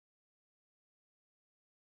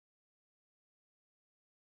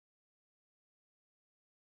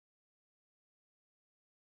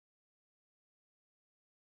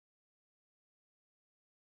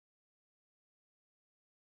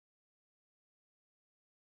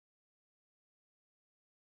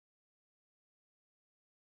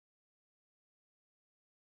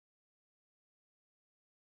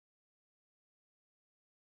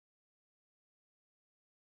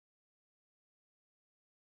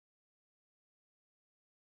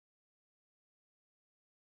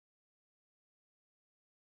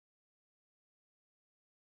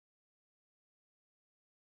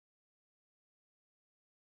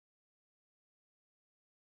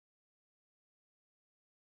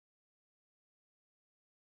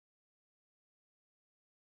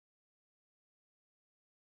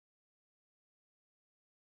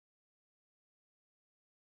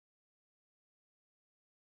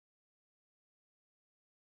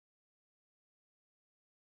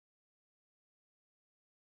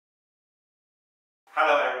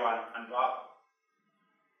Hello everyone, I'm Bob.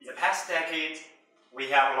 In the past decade, we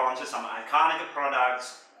have launched some iconic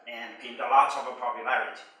products and gained a lot of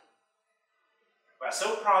popularity. We are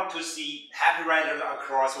so proud to see happy riders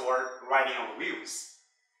across the world riding on wheels.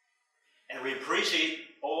 And we appreciate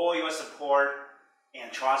all your support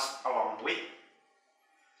and trust along the way.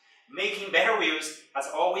 Making better wheels has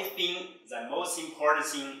always been the most important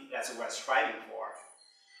thing that we are striving for.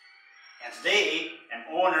 And today, I'm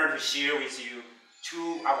honored to share with you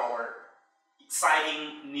two of our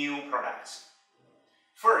exciting new products.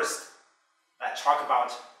 First, let's talk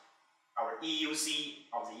about our EUC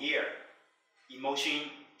of the year,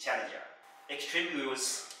 INMOTION Challenger. Extreme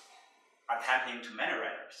wheels are tempting to many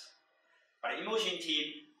riders, but the INMOTION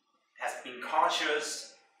team has been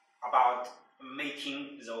cautious about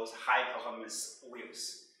making those high-performance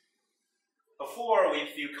wheels. Before we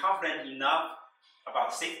feel confident enough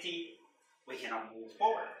about safety, we cannot move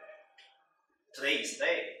forward. Today is the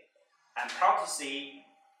day. I'm proud to say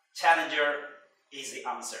Challenger is the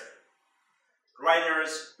answer.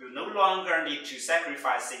 Riders will no longer need to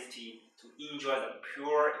sacrifice safety to enjoy the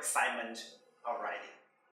pure excitement of riding.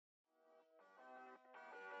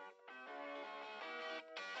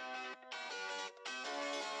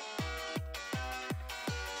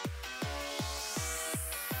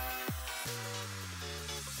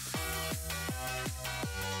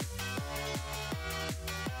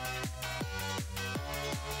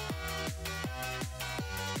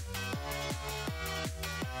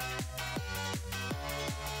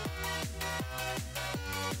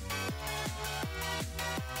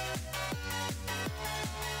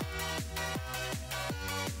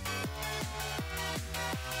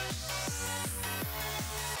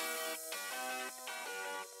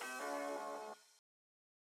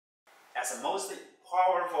 As the most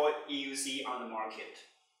powerful EUC on the market,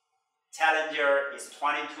 Challenger is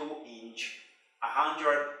 22-inch,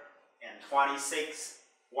 126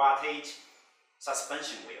 wattage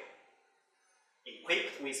suspension wheel,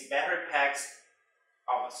 equipped with battery packs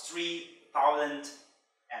of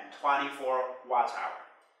 3,024 watt-hour,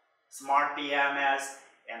 smart BMS,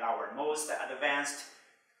 and our most advanced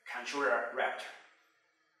controller Raptor.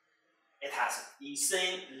 It has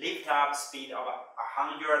insane lift-up speed of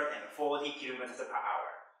 140 km per hour.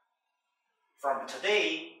 From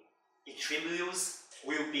today, extreme wheels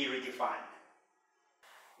will be redefined.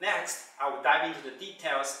 Next, I will dive into the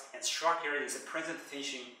details and structure this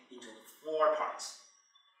presentation into 4 parts.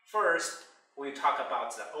 First, we'll talk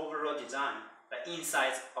about the overall design, the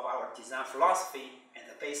insights of our design philosophy, and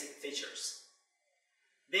the basic features.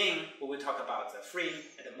 Then, we will talk about the frame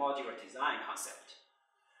and the modular design concept,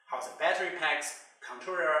 how the battery packs,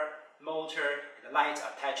 controller, motor, and lights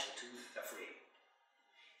are attached to the frame.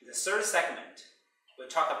 In the third segment, we'll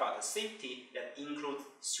talk about the safety that includes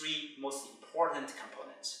 3 most important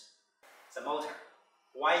components. The motor,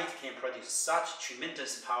 why it can produce such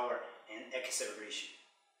tremendous power and acceleration.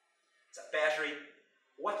 The battery,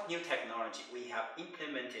 what new technology we have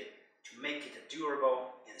implemented to make it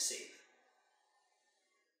durable and safe.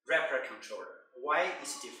 Raptor controller, why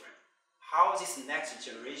it's different. How this next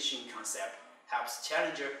generation concept helps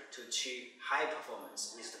Challenger to achieve high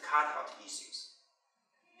performance with the cutout issues.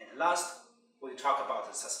 And last, we'll talk about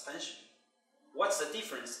the suspension. What's the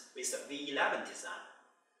difference with the V11 design?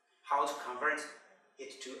 How to convert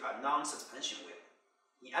it to a non-suspension wheel.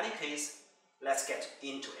 In any case, let's get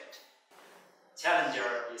into it.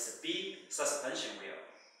 Challenger is a big suspension wheel,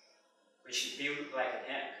 which is built like a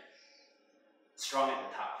tank, strong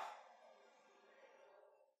and tough.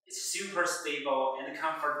 It's super stable and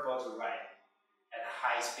comfortable to ride at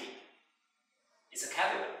high speed. It's a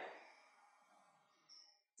Cadillac.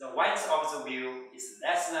 The width of the wheel is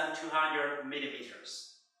less than 200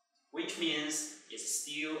 millimeters, which means it's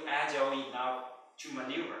still agile enough to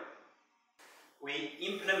maneuver. We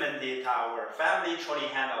implemented our family trolley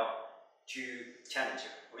handle to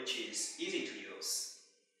Challenger, which is easy to use.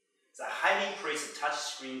 The highly praised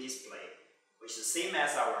touchscreen display, which is the same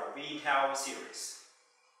as our V13 series,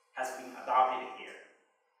 has been adopted here.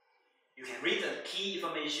 You can read the key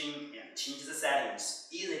information and change the settings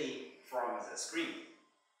easily from the screen.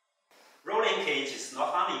 Rolling cage is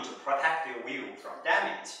not only to protect your wheel from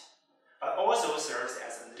damage, but also serves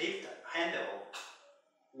as a lift handle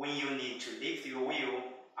when you need to lift your wheel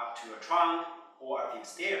up to a trunk or a few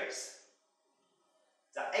stairs.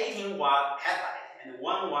 The 18-watt headlight and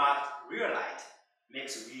 1-watt rear light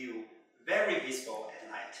makes the wheel very visible at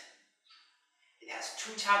night. It has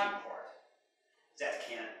 2 charging ports that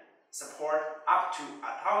can support up to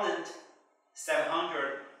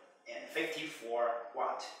 1,754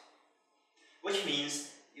 watts, which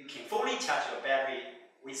means you can fully charge your battery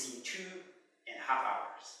within 2.5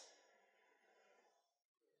 hours.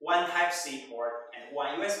 One Type-C port and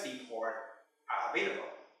one USB port are available,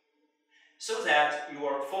 so that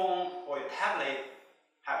your phone or your tablet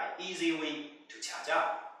have an easy way to charge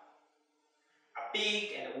up. A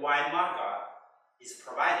big and wide mudguard is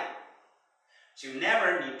provided, so you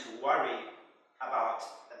never need to worry about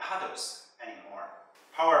the puddles anymore.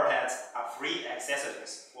 Power pads are free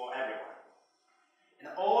accessories for everyone, and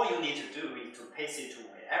all you need to do is to place it to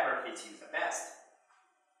wherever fits you the best.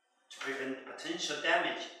 To prevent potential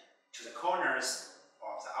damage to the corners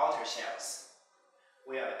of the outer shells,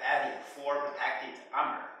 we have added 4 protective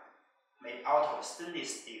armor made out of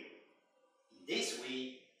stainless steel. In this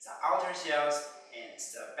way, the outer shells and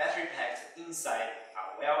the battery packs inside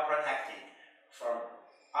are well protected from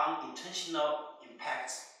unintentional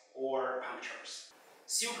impacts or punctures.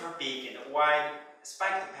 Super big and wide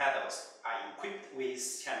spiked pedals are equipped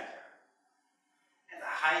with challenger, and the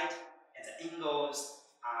height and the angles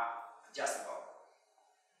are adjustable.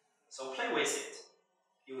 So play with it.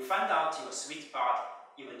 You will find out your sweet spot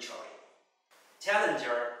eventually.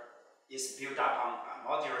 Challenger is built upon a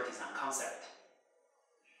modular design concept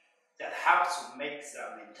that helps to make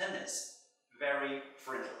the maintenance very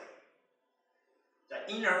friendly. The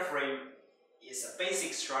inner frame is the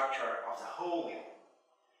basic structure of the whole wheel,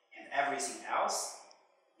 and everything else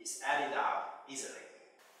is added up easily.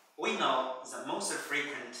 We know the most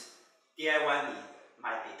frequent DIY need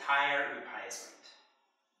might be tire replacement.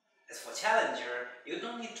 As for Challenger, you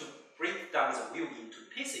don't need to break down the wheel into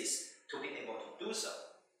pieces to be able to do so.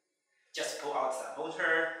 Just pull out the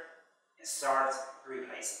motor and start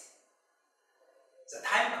replacing. The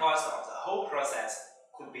time cost of the whole process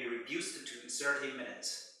could be reduced to 30 minutes.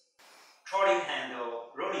 Trolley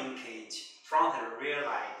handle, rolling cage, front and rear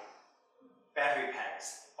light, battery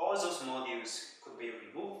packs, all those modules could be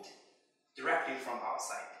removed directly from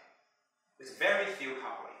outside with very few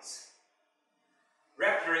complaints.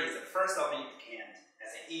 Raptor is the first of its kind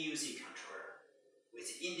as an EUC controller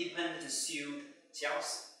with independent sealed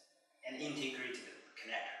shells and integrated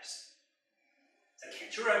connectors. The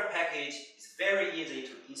controller package is very easy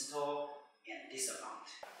to install and dismount.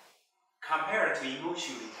 Compared to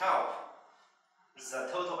INMOTION V12, the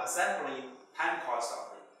total assembly time cost of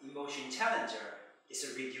the INMOTION Challenger is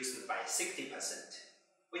reduced by 60%,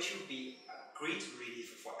 which will be a great relief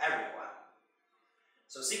for everyone.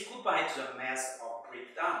 So say goodbye to the mess of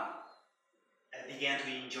breakdown and begin to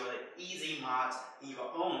enjoy the easy mod in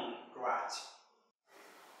your own garage.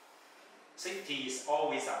 Safety is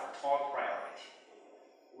always our top priority.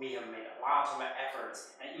 We have made a lot of efforts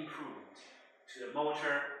and improvement to the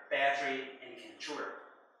motor, battery, and controller.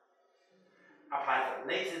 Apply the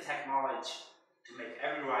latest technology to make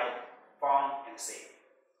every ride fun and safe.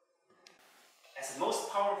 As the most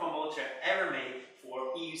powerful motor ever made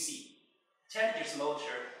for EUC, Challenger's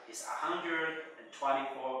motor is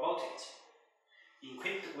 124 voltage,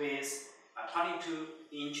 equipped with a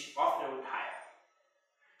 22-inch off-road tire,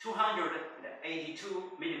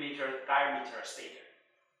 282 mm diameter stator,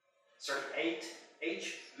 38H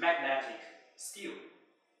magnetic steel,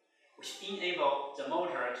 which enable the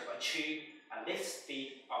motor to achieve a lift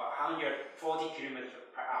speed of 140 km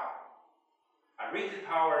per hour, a rated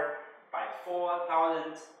power by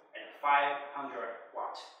 4,500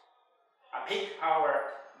 watts, a peak power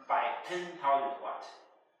by 10,000 watts,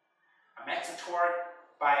 a max torque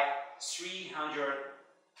by 300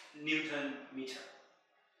 Newton meter.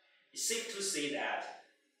 It's safe to say that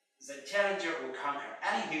the Challenger will conquer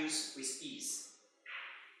any hills with ease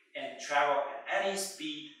and travel at any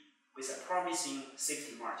speed with a promising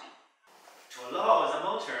safety margin. To allow the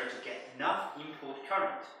motor to get enough input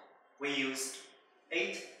current, we used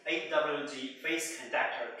 8 8WG phase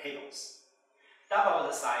conductor cables, double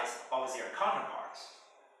the size of their counterparts,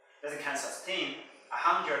 that can sustain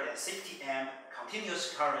 160 amp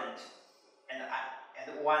continuous current and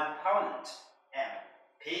 1000 amp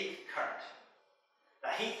peak current. The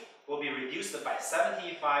heat will be reduced by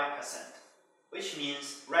 75%, which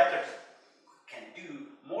means riders can do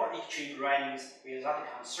more extreme ridings without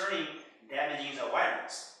concerning damaging the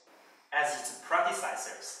wirings. As its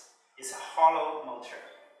predecessors, it's a hollow motor,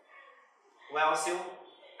 while still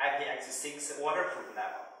IPX6 waterproof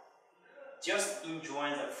level. Just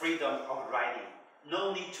enjoy the freedom of riding.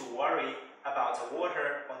 No need to worry about the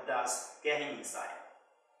water or dust getting inside.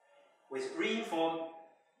 With reinformed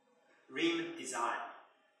rim design,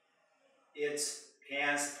 it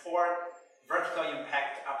can support vertical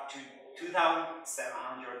impact up to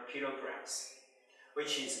 2,700 kilograms,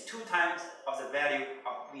 which is 2 times of the value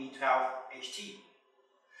of V12 HT.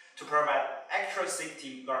 To provide extra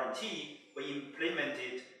safety guarantee, we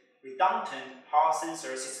implemented redundant Hall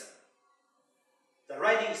sensor system. the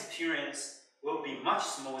riding experience will be much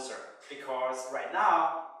smoother because right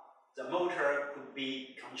now the motor could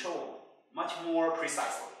be controlled much more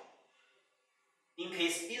precisely. In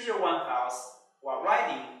case either one fails while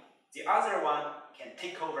riding, the other one can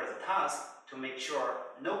take over the task to make sure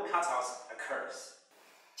no cutoffs occurs.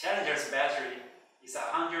 Challenger's battery is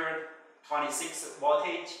 126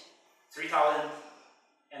 voltage,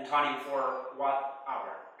 3024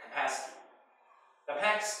 watt-hour capacity. The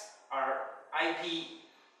packs are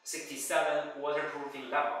IP67 waterproofing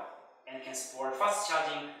level and can support fast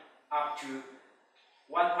charging up to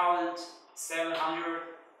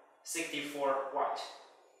 1764 watt.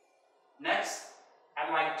 Next,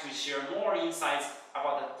 I'd like to share more insights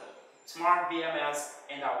about the Smart BMS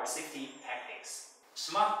and our safety tactics.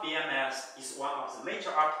 Smart BMS is one of the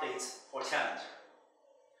major updates for Challenger.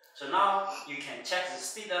 So now you can check the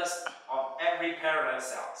status of every parallel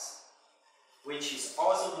cells, which is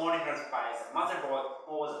also monitored by the motherboard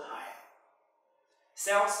all the time.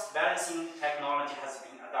 Cells balancing technology has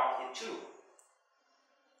been adopted too,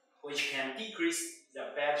 which can decrease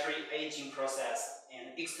the battery aging process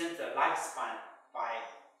and extend the lifespan by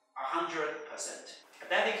 100%. A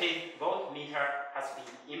dedicated voltmeter has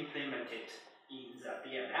been implemented in the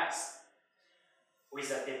BMS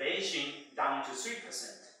with a deviation down to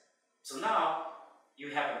 3%. So now you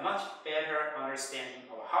have a much better understanding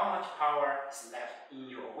of how much power is left in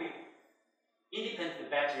your wheel. Independent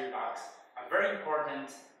battery locks are very important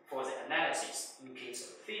for the analysis in case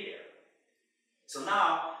of failure. So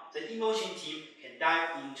now the INMOTION team can dive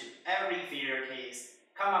into every failure case,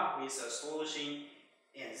 come up with a solution,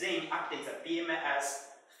 and then update the BMS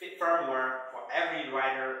firmware for every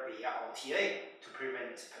rider via OTA to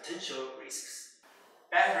prevent potential risks.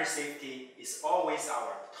 Battery safety is always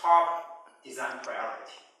our top design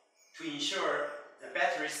priority. To ensure the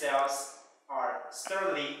battery cells are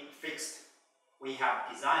thoroughly fixed, we have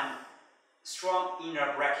designed strong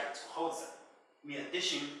inner bracket to hold them. In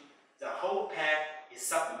addition, the whole pack is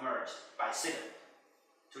submerged by sealant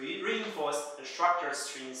to reinforce the structural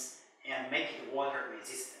strength and make it water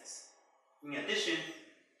resistant. In addition,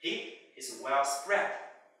 heat is well spread,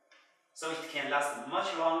 so it can last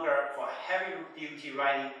much longer for heavy-duty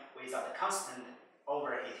riding without constant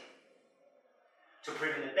overheating. To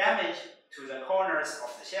prevent damage to the corners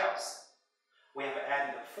of the shells, we have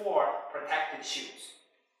added 4 protective shields.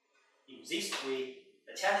 In this way,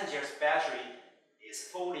 the Challenger's battery is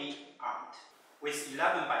fully armed with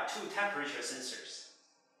 11x2 temperature sensors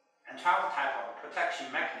and 12 type of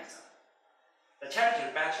protection mechanism. The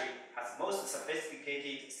Challenger battery has the most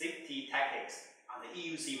sophisticated safety tactics on the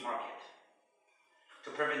EUC market.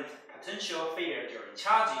 To prevent potential failure during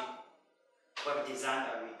charging, we have designed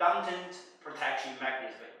a redundant protection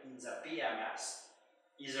mechanism in the BMS.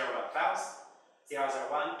 Either one fails, the other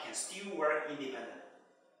one can still work independently.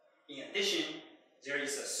 In addition, there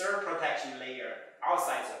is a third protection layer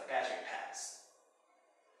outside the battery packs.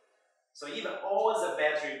 So even all the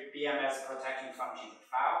battery BMS protection functions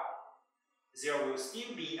fail, there will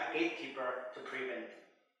still be a gatekeeper to prevent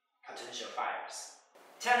potential fires.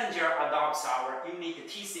 Challenger adopts our unique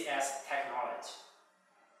TCS technology.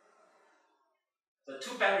 The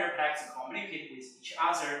 2 battery packs communicate with each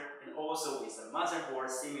other and also with the motherboard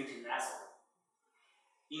simultaneously.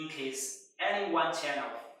 In case any one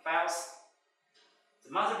channel fails,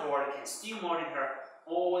 the motherboard can still monitor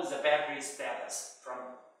all the battery status from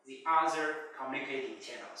the other communicating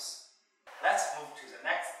channels. Let's move to the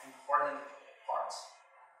next important part,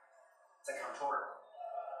 the controller.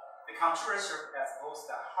 The controller serves as both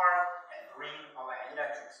the heart and brain of an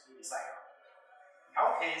electric unicycle. In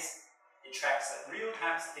our case, it tracks the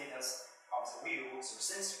real-time status of the wheel through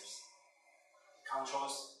sensors. It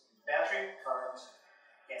controls battery current,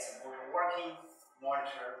 gets the motor working,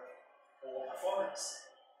 monitor all performance,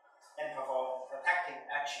 and perform protective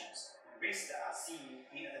actions when risks are seen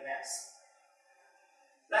in advance.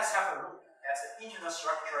 Let's have a look at the internal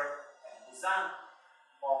structure and design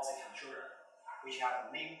of the controller, which are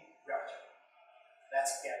the main reactor.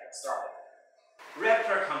 Let's get started.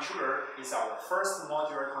 Reactor controller is our first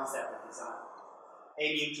modular concept design,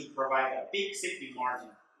 aiming to provide a big safety margin,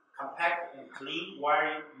 compact and clean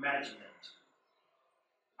wiring management,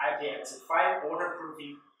 IPX5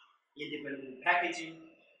 waterproofing, independent packaging,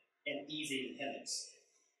 and easy maintenance.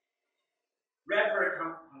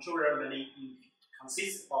 Reactor controller mainly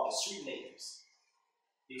consists of 3 layers.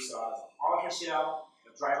 These are the outer shell,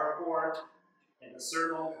 the driver board, and the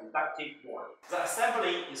thermal conductive board. The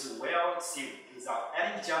assembly is well sealed without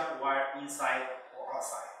any jump wire inside or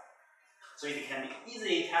outside, so it can be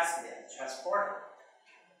easily tested and transported.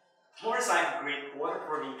 Motorcycle-grade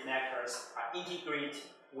waterproofing connectors are integrated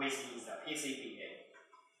with the PCBA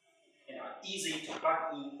and are easy to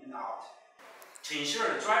plug in and out. To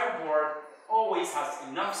ensure the driver board always has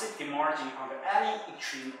enough safety margin under any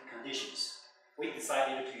extreme conditions, we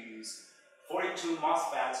decided to use 42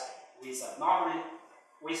 MOSFETs with a normally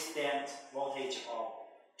withstand voltage of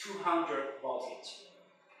 200 voltage.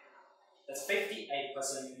 That's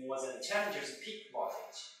 58% more than the Challenger's peak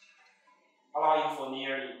voltage, allowing for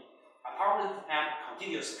nearly 1,000 amp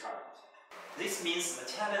continuous current. This means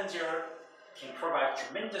the Challenger can provide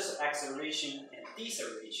tremendous acceleration and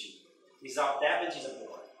deceleration without damaging the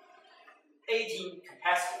board. 18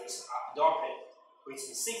 capacitors are adopted, which is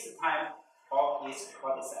the 6th time of its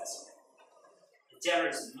predecessor. It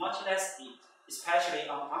generates much less heat, especially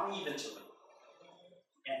on uneven terrain,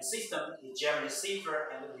 and the system is generally safer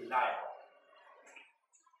and reliable.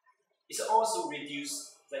 It also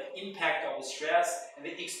reduces the impact of the stress and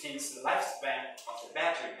it extends the lifespan of the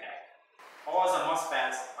battery pack. All the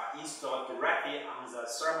MOSFETs are installed directly on the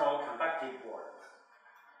thermal conductive board,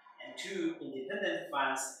 and 2 independent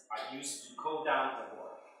fans are used to cool down the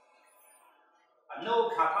board. A no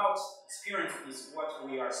cutout experience is what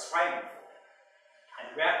we are striving for,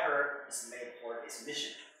 and Rapper is made for this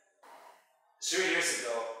mission. 3 years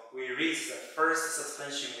ago, we released the first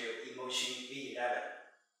suspension wheel INMOTION V13,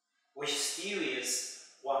 which still is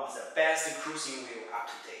one of the best cruising wheel up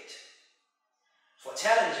to date. For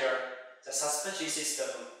Challenger, the suspension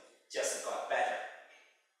system just got better.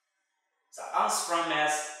 The unsprung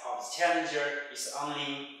mass of the Challenger is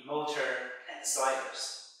only motor and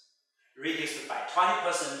sliders, reduced by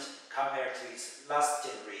 20% compared to its last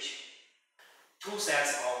generation. 2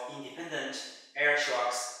 sets of independent air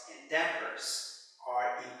shocks and dampers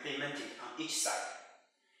are implemented on each side,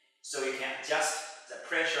 so you can adjust the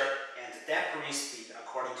pressure and the dampering speed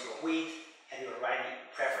according to your weight and your riding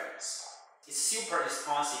preference. It's super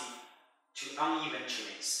responsive to uneven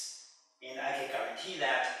terrains, and I can guarantee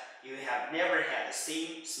that you have never had the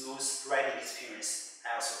same smooth riding experience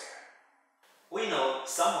elsewhere. We know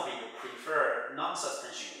some of you prefer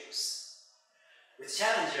non-suspension wheels. With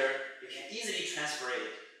Challenger, you can easily transfer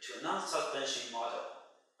it to a non-suspension model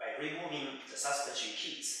by removing the suspension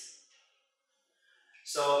kits.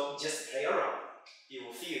 So just play around. You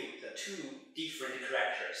will feel the 2 different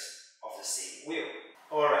characters of the same wheel.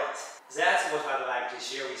 Alright, that's what I'd like to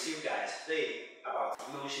share with you guys today about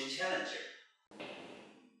INMOTION Challenger.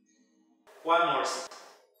 One more thing.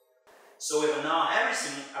 So we've known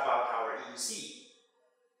everything about our EUC.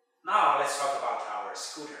 Now let's talk about our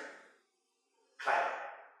scooter, Clever.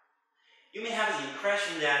 You may have the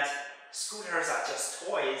impression that scooters are just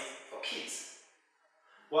toys for kids.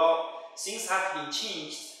 Well, things have been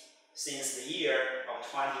changed since the year of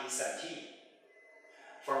 2017.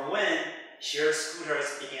 From when shared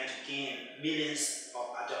scooters began to gain millions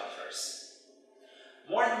of adopters.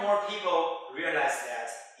 More and more people realize that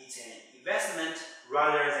it's an investment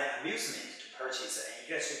rather than amusement to purchase an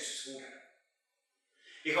electric scooter,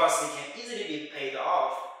 because it can easily be paid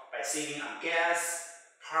off by saving on gas,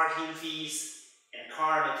 parking fees, and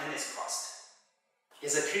car maintenance costs.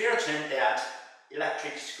 It's a clear trend that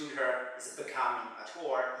electric scooter is becoming a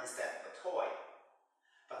tool instead of a toy.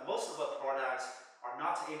 But most of the products are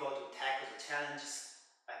not able to tackle the challenges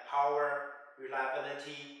like power,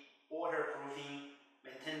 reliability, waterproofing,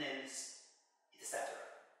 maintenance, etc.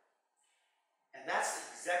 And that's the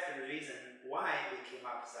exact reason why we came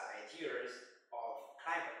up with the ideas of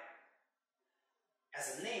Clever.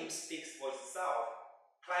 As the name speaks for itself,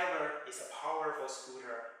 Clever is a powerful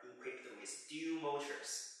scooter equipped with dual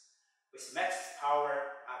motors, with max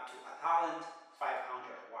power up to 1,500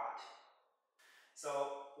 watts.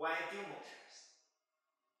 So why dual motors?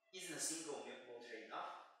 Isn't a single motor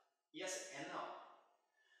enough? Yes and no.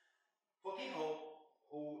 For people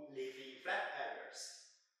who live in flat areas,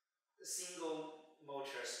 the single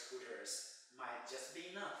motor scooters might just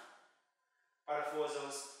be enough. But for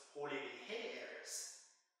those who live in hilly areas,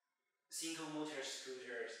 single motor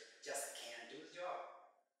scooters just can't do the job.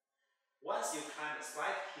 Once you climb a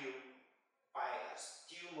slight hill by a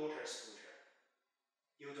dual motor scooter,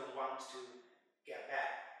 you don't want to get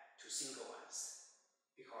back to single ones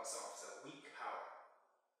because of the weak power.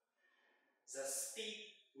 The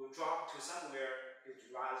speed will drop to somewhere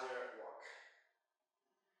you'd rather walk,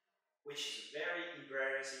 which is very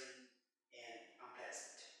embarrassing and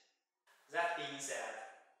unpleasant. That being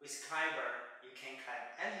said, with Clever, you can climb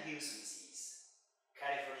any hills with ease.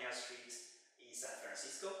 California streets in San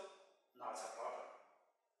Francisco, not a problem.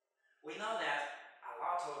 We know that a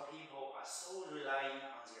lot of people are so relying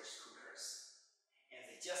on their scooters, and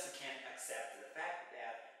they just can't accept the fact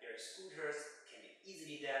that their scooters can be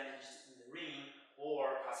easily damaged in the rain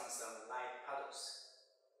or passing some light puddles.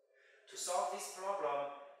 To solve this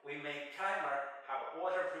problem, we made Climber have a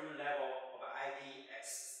waterproof level of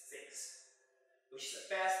IPX6, which is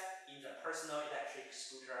the best in the personal electric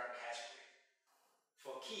scooter category.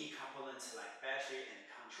 For key components like battery and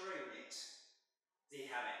control unit,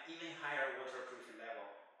 they have an even higher waterproofing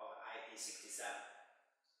level of IP67.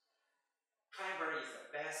 Climber is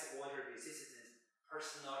the best water-resistant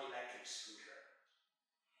personal electric scooter,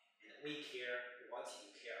 and we care what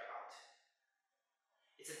you care about.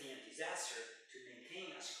 It's been a disaster to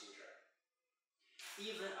maintain a scooter.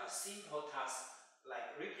 Even a simple task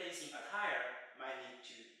like replacing a tire might need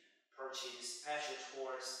to purchase special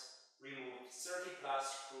tools, remove 30+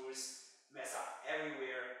 screws, mess up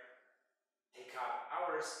everywhere, take up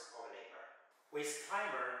hours of labor. With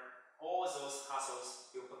Climber, all those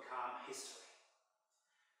hassles will become history.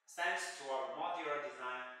 Thanks to our modular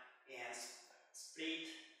design and split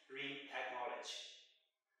ring technology.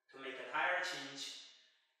 To make a tire change,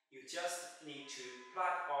 you just need to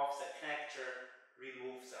plug off the connector,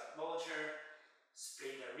 remove the motor,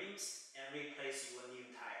 split the rims, and replace your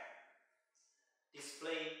new tire.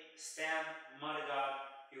 Display, stem, mudguard,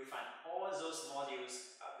 you'll find all those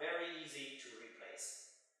modules are very easy to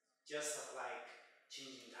replace, just like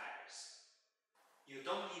changing tires. You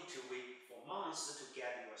don't need to wait for months to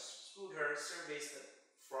get your scooter serviced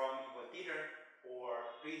from your dealer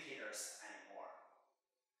or retailers anymore.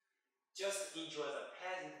 Just enjoy the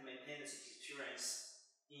pleasant maintenance experience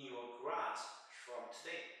in your garage from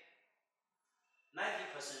today.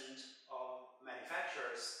 90% of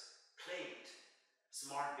manufacturers claimed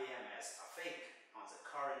smart BMS are fake on the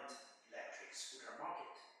current electric scooter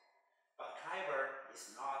market, but Climber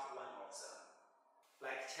is not one of them.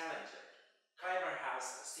 Like Challenger, Climber has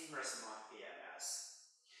a similar smart BMS.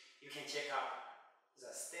 You can check out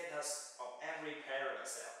the status of every pair of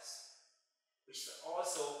cells, which is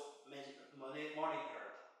also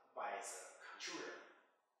monitored by the controller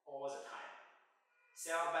all the time.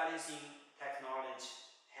 Cell balancing technology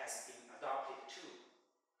has been adopted too,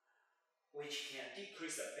 which can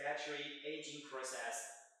decrease the battery aging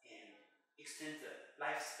process and extend the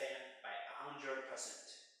lifespan by 100%.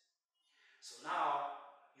 So now,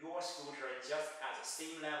 your scooter just has the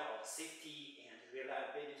same level of safety and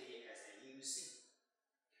reliability as a UC.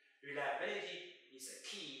 Reliability is a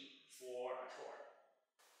key for a tour.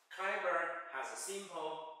 Climber has a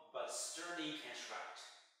simple but sturdy construct,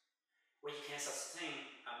 which can sustain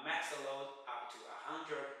a max load up to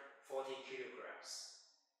 140 kilograms.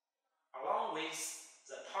 Along with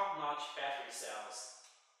the top-notch battery cells,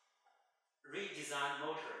 redesigned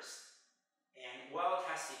motors, and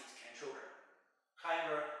well-tested controller,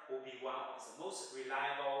 Climber will be one of the most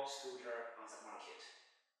reliable scooters on the market.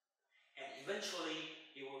 And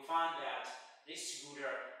eventually, you will find that this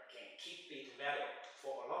scooter can keep its value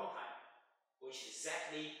for a long time, which is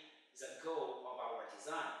exactly the goal of our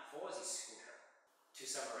design for this scooter. To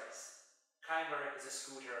summarize, Climber is a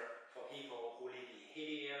scooter for people who live in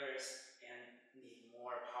hilly areas and need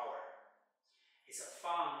more power. It's a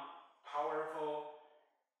fun, powerful,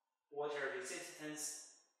 water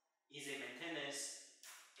resistance, easy maintenance,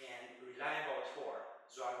 and reliable tour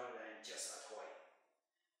rather than just a toy.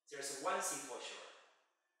 There's one thing for sure,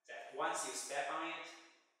 that once you step on it,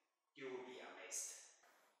 you will be amazed.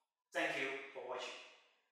 Thank you.